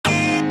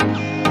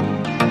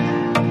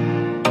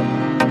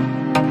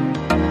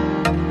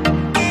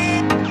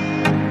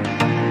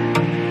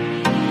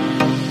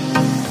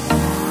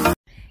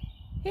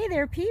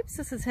there, peeps.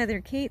 This is Heather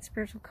Kate,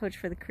 spiritual coach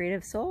for the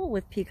creative soul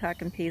with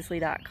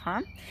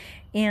peacockandpaisley.com.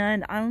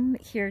 And I'm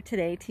here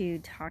today to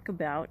talk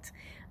about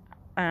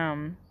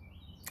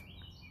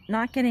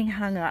not getting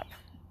hung up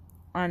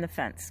on the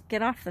fence.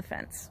 Get off the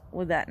fence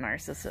with that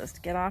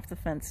narcissist. Get off the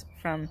fence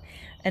from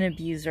an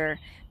abuser.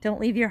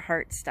 Don't leave your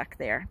heart stuck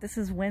there. This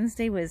is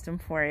Wednesday wisdom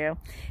for you.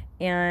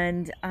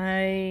 And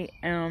I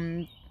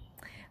am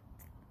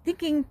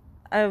thinking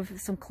of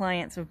some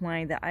clients of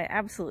mine that I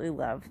absolutely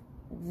love.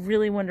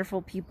 Really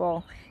wonderful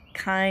people,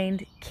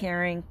 kind,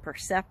 caring,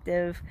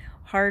 perceptive,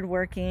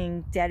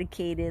 hardworking,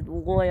 dedicated,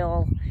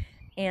 loyal,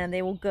 and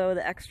they will go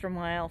the extra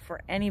mile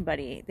for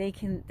anybody.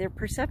 They're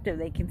perceptive.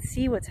 They can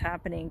see what's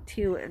happening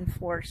to and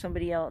for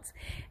somebody else,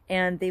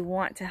 and they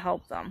want to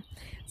help them.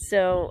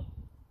 So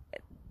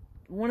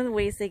one of the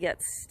ways they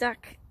get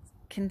stuck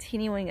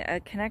continuing a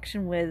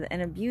connection with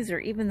an abuser,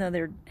 even though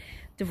they're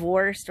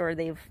divorced or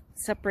they've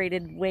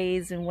separated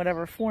ways in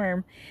whatever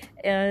form,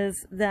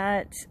 is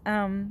that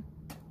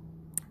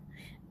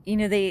you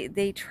know,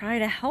 they try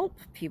to help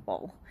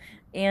people,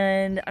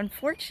 and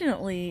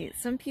unfortunately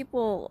some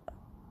people,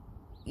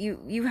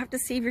 you have to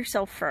save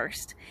yourself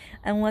first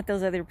and let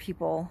those other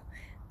people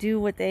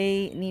do what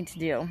they need to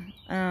do.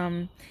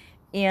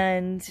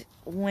 And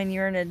when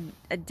you're in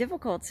a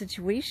difficult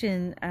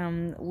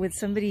situation with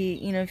somebody,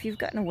 you know, if you've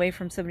gotten away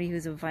from somebody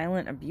who's a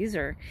violent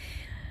abuser,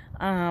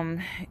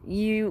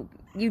 you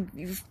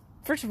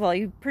first of all,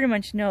 you pretty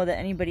much know that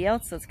anybody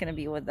else that's going to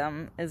be with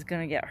them is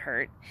going to get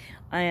hurt.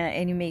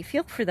 And you may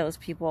feel for those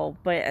people,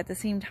 but at the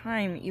same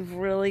time, you've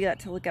really got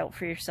to look out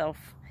for yourself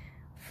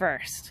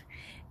first.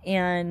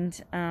 And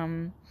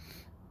one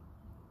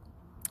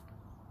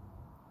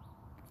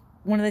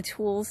of the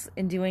tools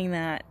in doing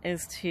that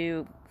is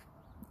to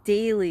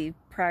daily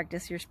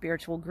practice your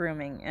spiritual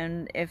grooming.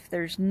 And if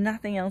there's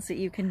nothing else that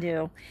you can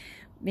do,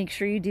 make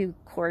sure you do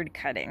cord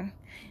cutting.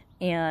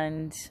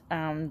 And go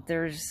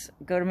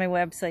to my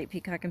website,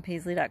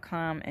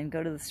 peacockandpaisley.com, and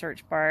go to the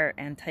search bar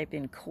and type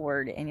in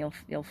cord, and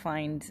you'll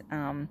find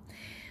an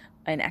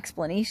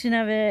explanation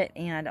of it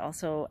and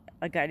also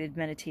a guided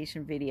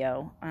meditation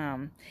video.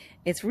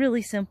 It's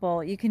really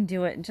simple. You can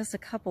do it in just a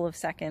couple of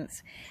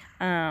seconds.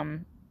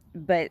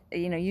 But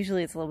you know,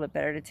 usually it's a little bit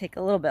better to take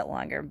a little bit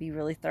longer and be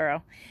really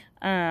thorough.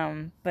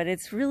 But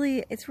it's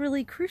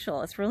really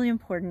crucial. It's really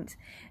important.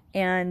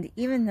 And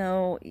even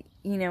though,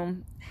 you know,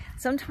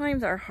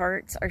 sometimes our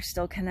hearts are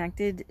still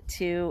connected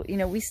to, you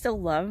know, we still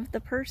love the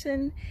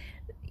person,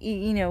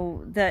 you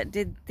know, that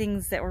did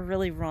things that were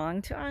really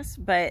wrong to us,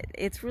 but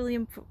it's really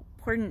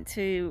important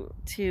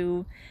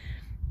to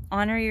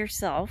honor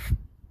yourself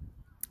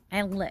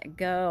and let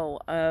go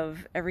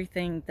of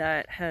everything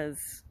that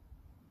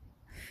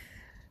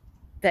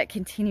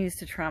continues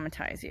to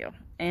traumatize you.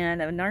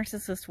 And a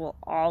narcissist will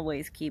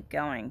always keep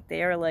going.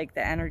 They are like the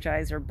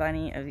Energizer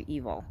Bunny of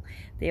evil.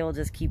 They will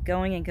just keep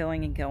going and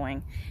going and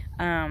going.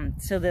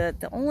 So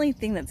the only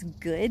thing that's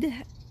good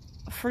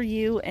for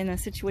you in a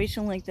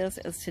situation like this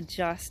is to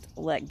just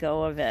let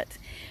go of it.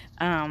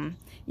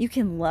 You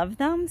can love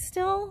them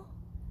still.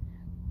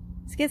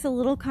 This gets a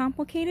little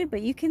complicated,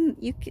 but you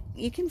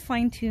can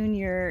fine-tune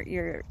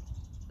your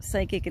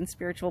psychic and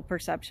spiritual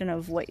perception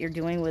of what you're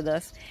doing with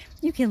this.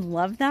 You can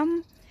love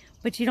them,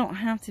 but you don't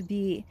have to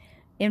be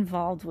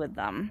involved with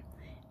them.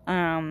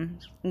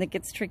 And it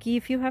gets tricky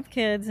if you have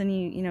kids and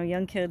you know,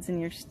 young kids, and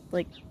you're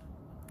like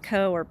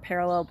co or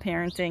parallel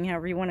parenting,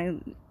 however you want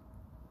to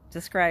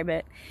describe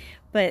it.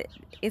 But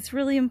it's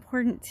really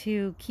important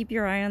to keep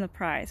your eye on the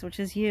prize, which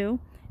is you.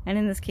 And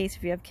in this case,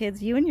 if you have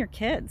kids, you and your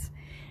kids.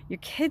 Your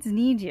kids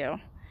need you.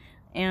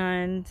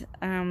 And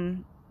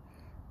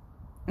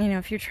you know,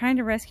 if you're trying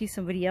to rescue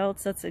somebody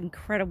else, that's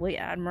incredibly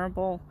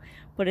admirable,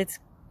 but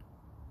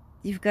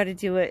you've got to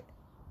do it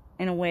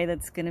in a way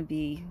that's going to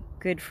be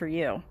good for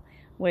you,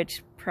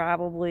 which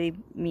probably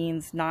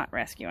means not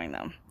rescuing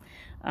them.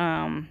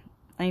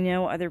 I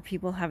know other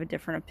people have a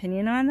different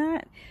opinion on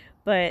that,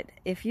 but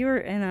if you're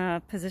in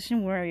a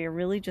position where you're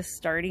really just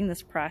starting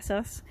this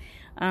process,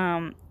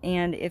 and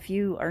if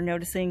you are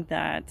noticing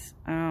that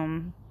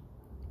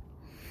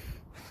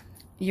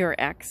your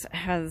ex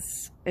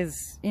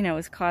is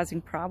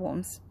causing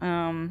problems,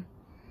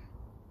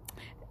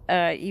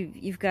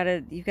 you've got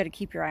to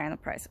keep your eye on the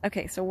prize.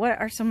 Okay, so what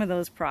are some of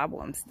those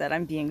problems that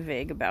I'm being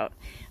vague about?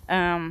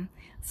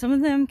 Some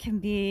of them can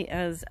be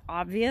as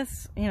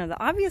obvious. You know,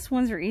 the obvious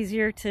ones are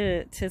easier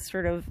to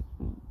sort of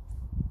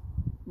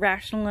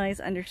rationalize,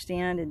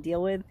 understand, and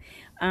deal with.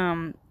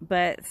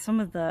 But some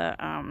of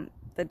the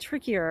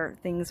trickier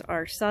things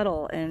are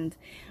subtle and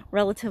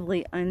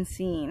relatively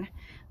unseen.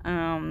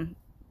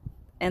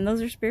 And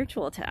those are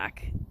spiritual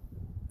attack.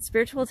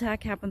 Spiritual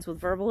attack happens with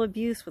verbal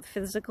abuse, with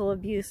physical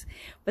abuse,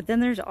 but then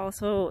there's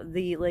also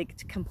the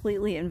like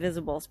completely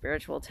invisible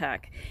spiritual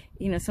attack.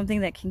 You know,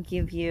 something that can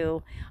give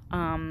you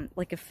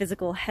like a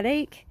physical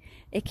headache.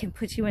 It can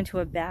put you into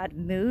a bad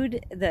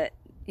mood that,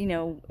 you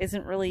know,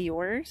 isn't really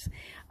yours.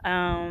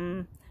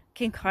 Can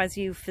cause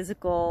you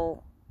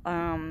physical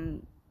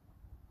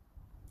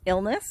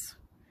illness.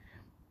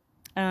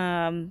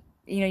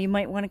 you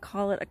might want to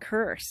call it a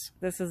curse.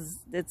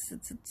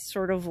 It's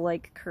sort of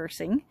like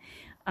cursing.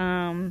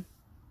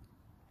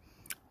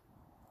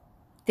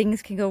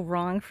 Things can go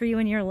wrong for you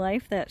in your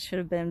life that should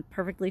have been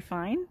perfectly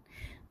fine.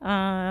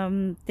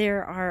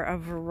 There are a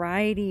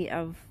variety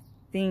of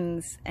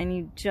things, and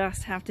you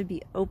just have to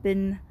be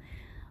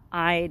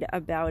open-eyed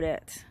about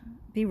it.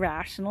 Be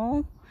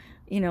rational,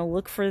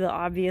 look for the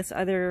obvious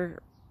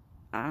other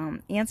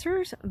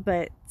answers,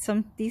 but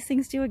these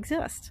things do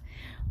exist.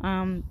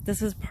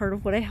 This is part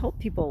of what I help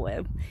people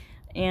with,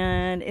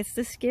 and it's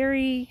the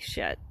scary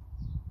shit,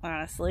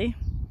 honestly.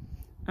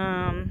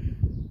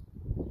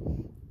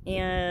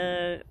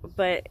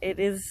 But it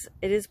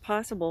is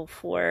possible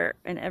for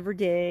an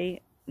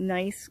everyday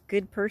nice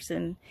good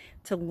person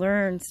to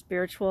learn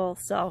spiritual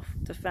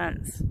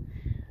self-defense.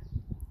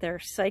 There are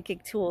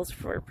psychic tools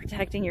for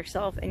protecting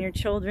yourself and your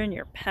children,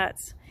 your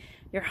pets,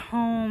 your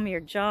home, your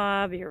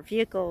job, your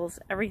vehicles,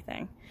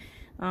 everything.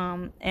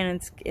 And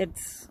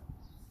it's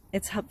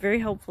very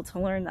helpful to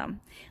learn them.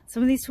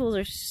 Some of these tools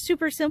are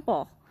super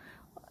simple,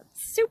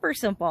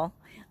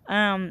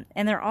 and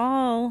they're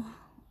all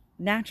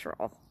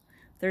natural.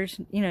 There's,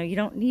 you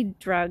don't need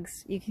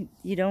drugs.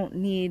 You don't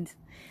need,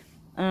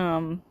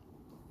 you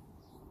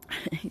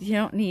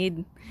don't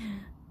need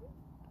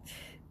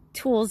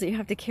tools that you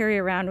have to carry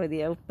around with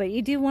you, but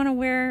you do want to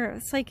wear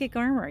psychic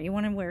armor. You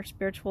want to wear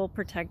spiritual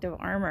protective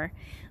armor.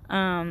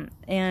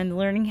 And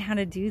learning how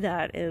to do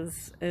that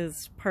is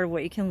part of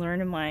what you can learn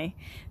in my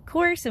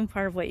course, and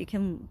part of what you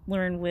can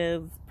learn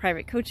with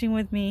private coaching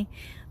with me.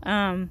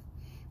 And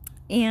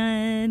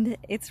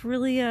it's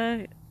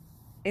really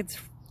it's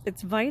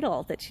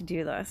vital that you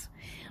do this.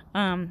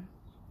 I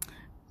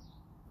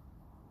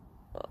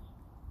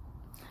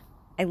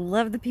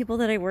love the people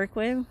that I work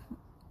with,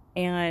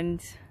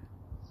 and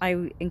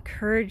I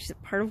encourage,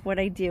 part of what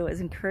I do is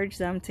encourage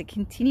them to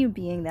continue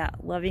being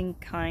that loving,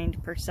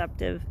 kind,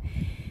 perceptive,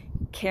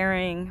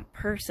 caring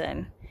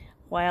person,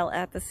 while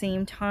at the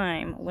same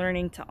time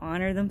learning to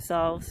honor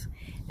themselves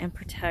and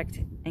protect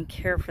and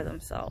care for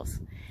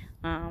themselves.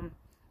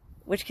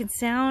 Which can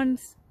sound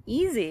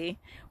easy,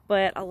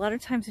 but a lot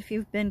of times if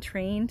you've been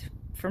trained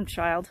from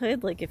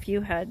childhood, like if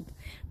you had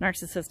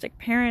narcissistic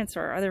parents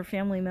or other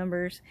family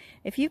members,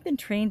 if you've been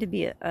trained to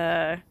be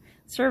a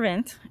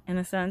servant, in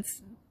a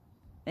sense,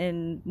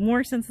 in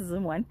more senses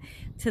than one,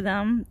 to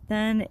them,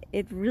 then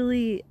it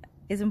really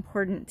is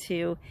important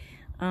to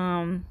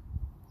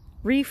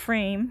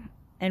reframe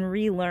and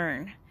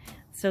relearn,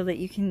 so that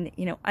you can,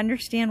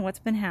 understand what's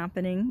been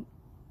happening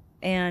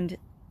and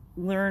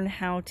learn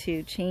how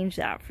to change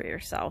that for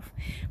yourself,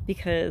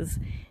 because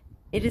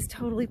it is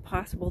totally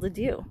possible to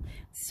do.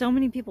 So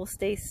many people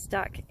stay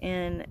stuck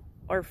in,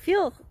 or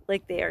feel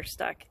like they are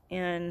stuck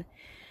in,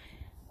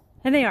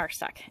 and they are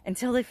stuck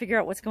until they figure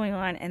out what's going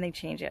on and they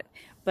change it.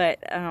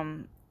 But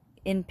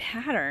in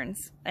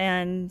patterns,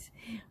 and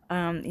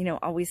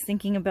always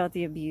thinking about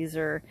the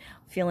abuser,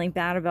 feeling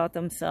bad about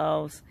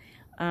themselves,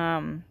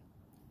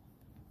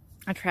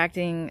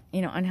 attracting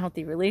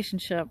unhealthy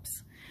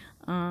relationships,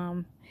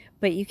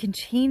 but you can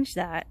change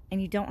that,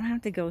 and you don't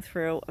have to go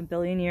through a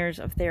billion years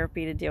of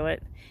therapy to do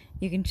it.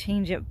 You can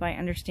change it by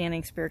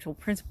understanding spiritual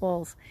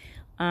principles,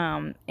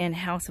 and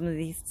how some of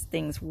these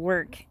things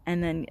work,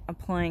 and then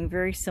applying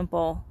very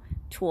simple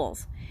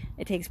tools.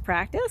 It takes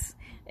practice.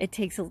 It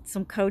takes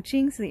some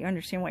coaching so that you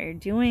understand what you're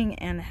doing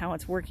and how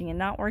it's working and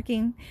not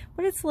working.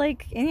 But it's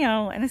like, in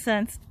a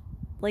sense,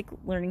 like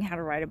learning how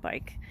to ride a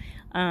bike.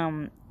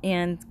 And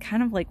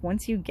kind of like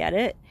once you get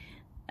it,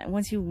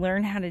 once you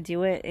learn how to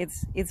do it,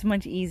 it's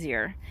much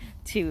easier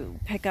to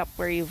pick up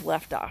where you've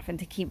left off and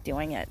to keep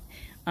doing it.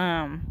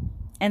 And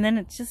then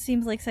it just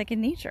seems like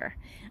second nature.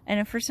 And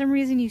if for some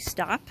reason you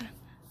stop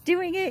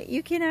doing it,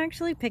 you can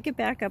actually pick it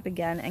back up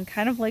again, and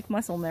kind of like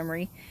muscle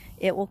memory,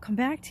 it will come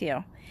back to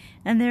you.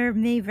 And there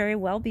may very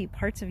well be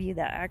parts of you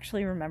that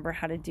actually remember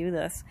how to do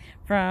this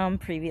from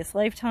previous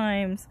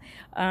lifetimes,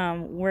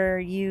 where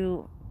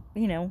you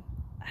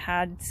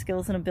had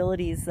skills and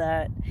abilities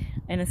that,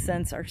 in a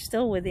sense, are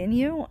still within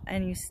you,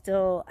 and you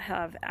still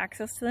have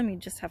access to them. You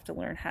just have to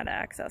learn how to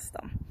access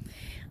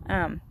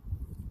them.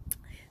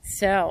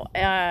 So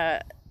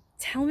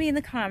tell me in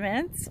the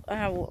comments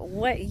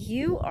what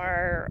you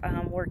are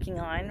working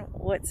on,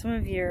 what some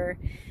of your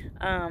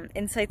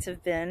insights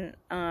have been,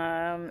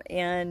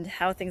 and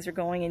how things are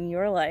going in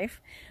your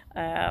life.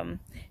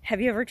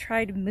 Have you ever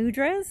tried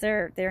mudras?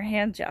 They're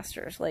hand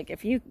gestures. Like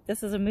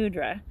this is a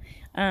mudra.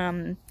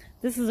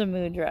 This is a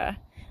mudra.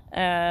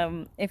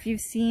 If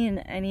you've seen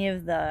any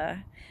of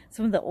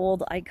some of the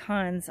old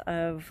icons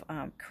of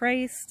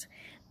Christ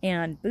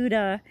and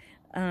Buddha,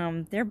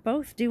 they're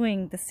both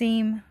doing the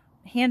same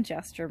hand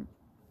gesture,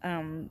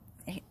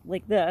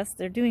 like this.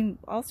 They're doing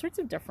all sorts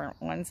of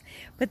different ones,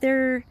 but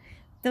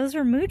those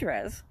are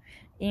mudras,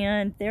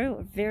 and they're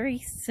very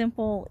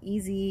simple,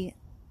 easy,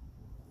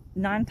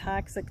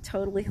 non-toxic,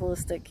 totally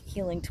holistic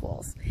healing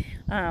tools.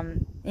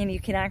 And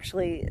you can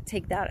actually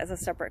take that as a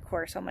separate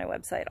course on my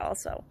website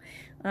also.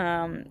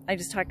 I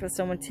just talked with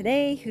someone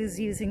today who's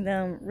using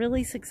them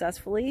really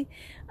successfully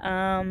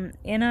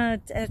in a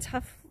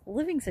tough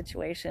living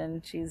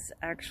situation. She's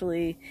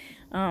actually,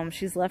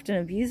 she's left an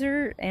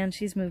abuser, and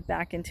she's moved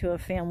back into a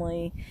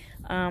family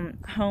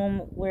home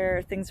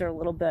where things are a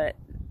little bit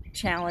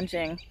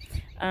challenging.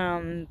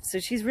 So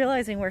she's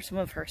realizing where some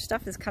of her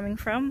stuff is coming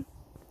from,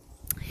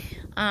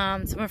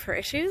 some of her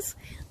issues,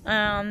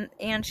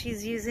 and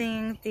she's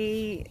using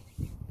the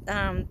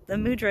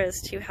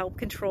mudras to help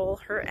control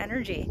her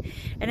energy.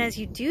 And as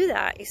you do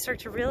that, you start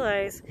to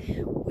realize,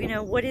 you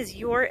know, what is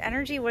your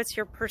energy, what's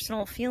your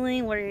personal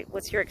feeling,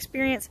 what's your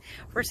experience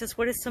versus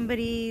what is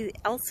somebody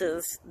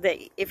else's. That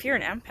if you're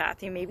an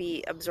empath, you may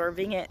be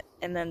absorbing it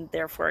and then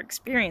therefore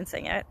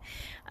experiencing it,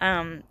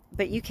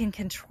 but you can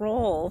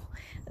control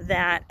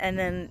that. And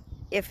then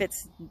if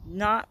it's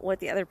not what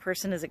the other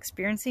person is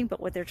experiencing but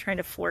what they're trying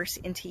to force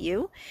into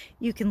you,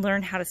 you can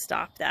learn how to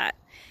stop that.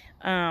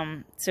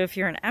 So if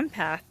you're an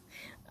empath,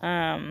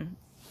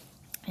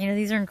 you know,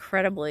 these are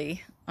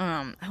incredibly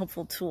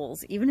helpful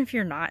tools, even if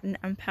you're not an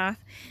empath.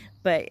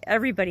 But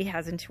everybody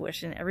has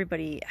intuition.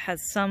 Everybody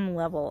has some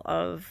level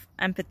of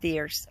empathy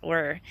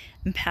or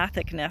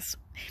empathicness.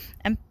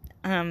 And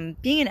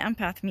being an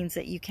empath means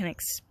that you can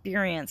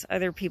experience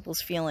other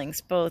people's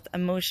feelings, both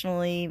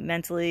emotionally,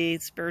 mentally,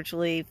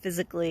 spiritually,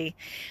 physically.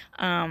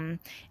 And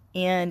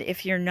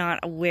if you're not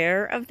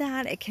aware of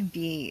that, it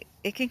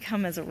can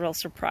come as a real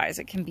surprise.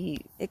 It can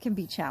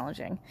be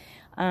challenging.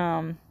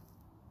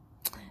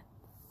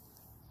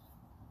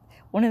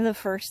 One of the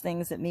first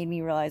things that made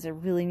me realize I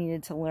really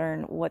needed to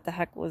learn what the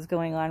heck was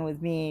going on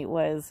with me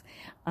was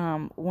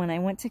when I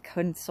went to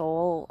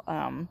console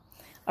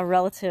a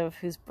relative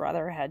whose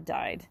brother had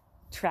died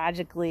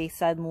tragically,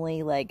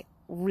 suddenly, like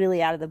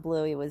really out of the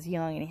blue. He was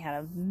young and he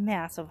had a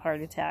massive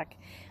heart attack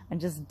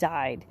and just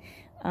died.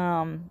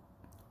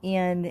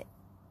 And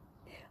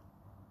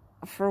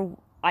for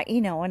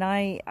you know,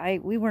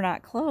 and we were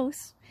not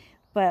close,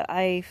 but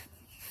I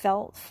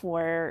felt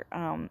for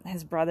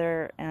his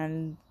brother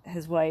and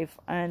his wife,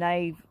 and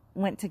I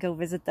went to go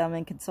visit them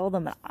and console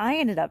them, and I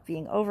ended up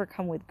being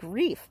overcome with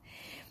grief.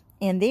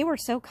 And they were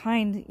so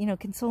kind, you know,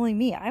 consoling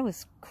me. I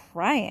was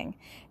crying,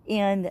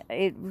 and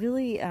it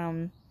really,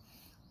 I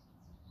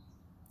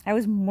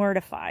was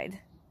mortified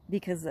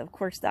because, of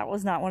course, that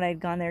was not what I'd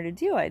gone there to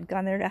do. I'd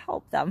gone there to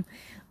help them,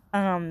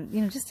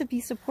 you know, just to be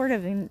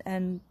supportive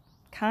and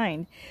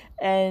kind.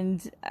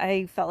 And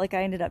I felt like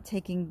I ended up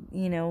taking,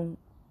 you know,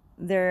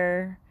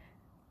 their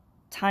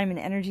time and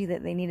energy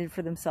that they needed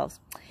for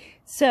themselves.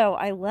 So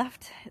I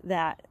left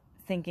that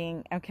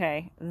thinking,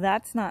 okay,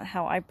 that's not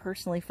how I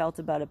personally felt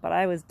about it, but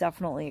I was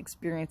definitely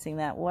experiencing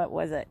that. What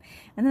was it?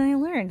 And then I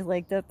learned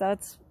like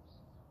that's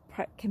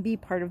can be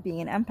part of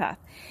being an empath.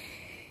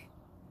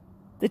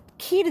 The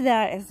key to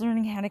that is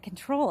learning how to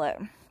control it.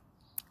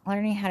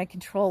 Learning how to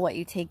control what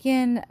you take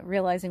in,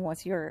 realizing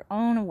what's your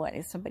own and what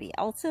is somebody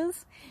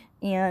else's,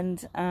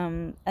 and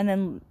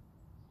then,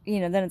 you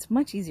know, then it's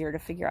much easier to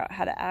figure out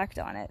how to act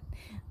on it.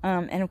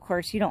 And of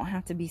course, you don't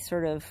have to be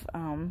sort of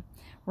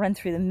run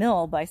through the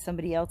mill by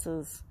somebody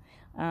else's,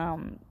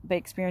 by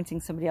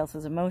experiencing somebody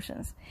else's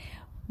emotions.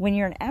 When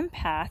you're an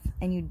empath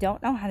and you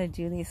don't know how to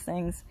do these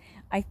things,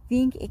 I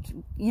think it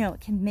can, you know,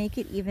 it can make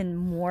it even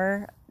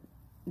more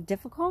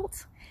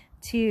difficult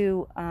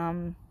to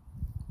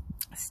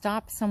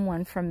stop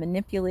someone from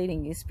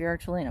manipulating you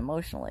spiritually and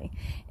emotionally.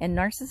 And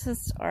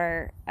narcissists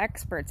are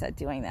experts at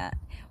doing that,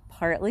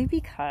 partly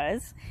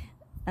because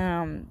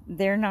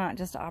they're not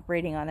just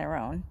operating on their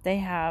own. They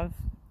have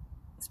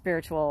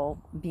spiritual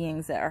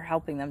beings that are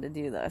helping them to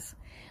do this.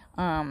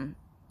 Now,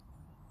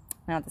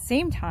 at the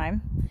same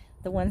time,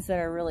 the ones that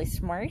are really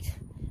smart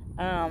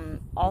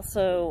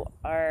also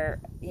are,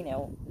 you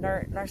know,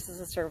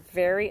 narcissists are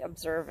very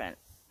observant,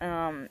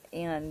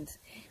 and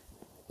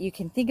you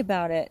can think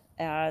about it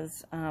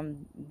as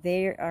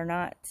they are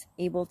not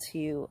able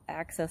to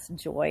access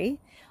joy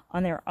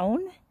on their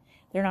own.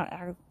 They're not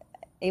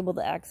able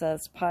to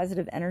access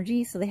positive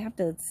energy, so they have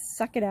to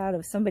suck it out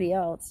of somebody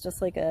else,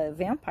 just like a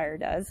vampire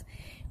does.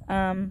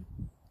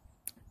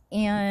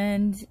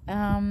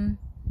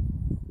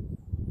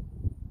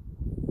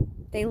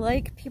 They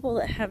like people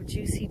that have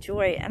juicy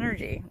joy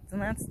energy,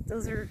 and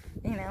those are,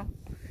 you know,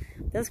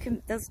 those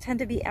tend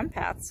to be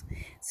empaths.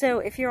 So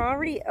if you're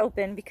already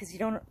open because you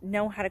don't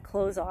know how to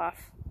close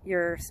off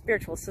your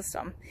spiritual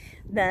system,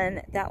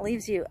 then that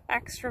leaves you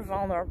extra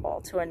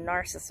vulnerable to a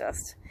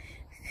narcissist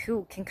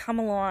who can come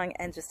along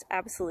and just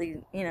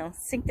absolutely, you know,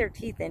 sink their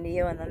teeth into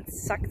you and then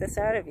suck this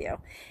out of you.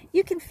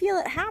 You can feel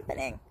it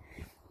happening,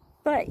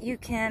 but you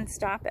can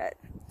stop it.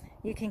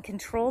 You can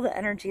control the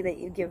energy that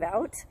you give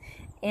out,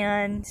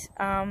 and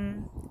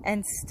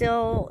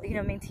still, you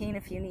know, maintain,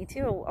 if you need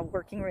to, a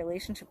working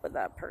relationship with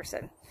that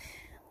person.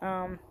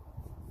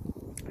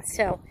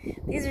 So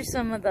these are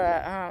some of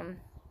the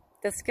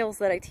skills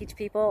that I teach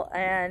people,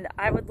 and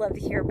I would love to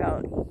hear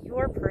about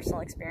your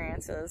personal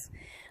experiences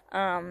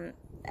as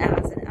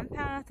an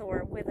empath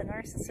or with a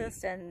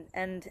narcissist,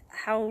 and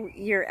how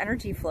your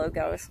energy flow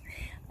goes,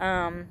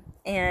 and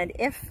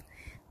if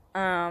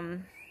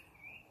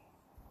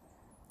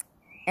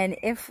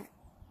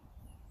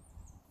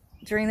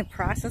during the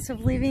process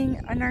of leaving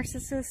a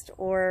narcissist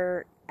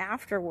or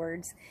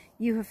afterwards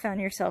you have found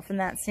yourself in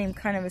that same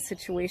kind of a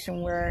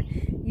situation where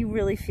you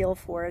really feel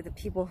for the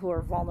people who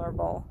are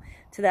vulnerable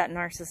to that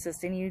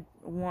narcissist and you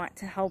want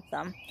to help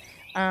them.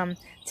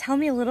 Tell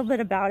me a little bit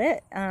about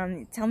it.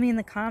 Tell me in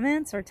the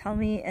comments, or tell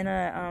me in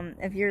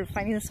if you're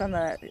finding this on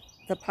the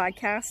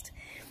podcast,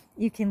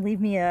 you can leave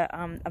me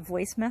a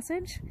voice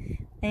message,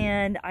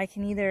 and I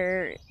can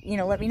either,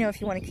 let me know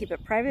if you want to keep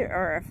it private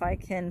or if I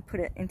can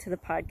put it into the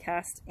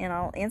podcast, and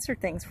I'll answer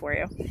things for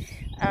you.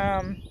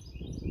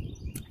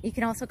 You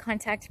can also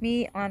contact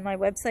me on my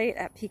website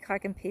at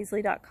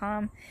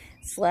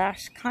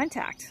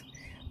peacockandpaisley.com/contact.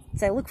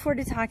 So I look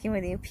forward to talking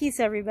with you. Peace,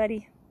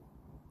 everybody.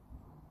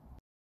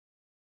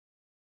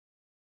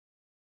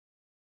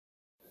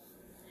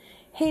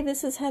 Hey,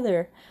 this is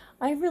Heather.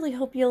 I really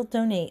hope you'll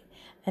donate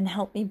and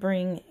help me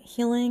bring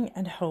healing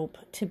and hope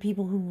to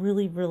people who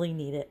really, really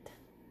need it.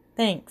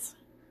 Thanks.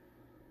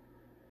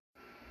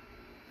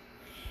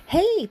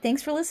 Hey,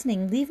 thanks for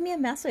listening. Leave me a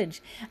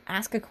message,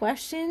 ask a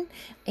question,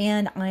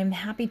 and I'm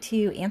happy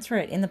to answer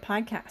it in the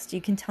podcast.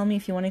 You can tell me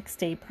if you want to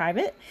stay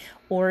private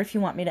or if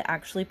you want me to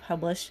actually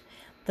publish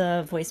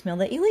the voicemail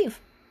that you leave.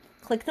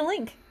 Click the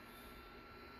link.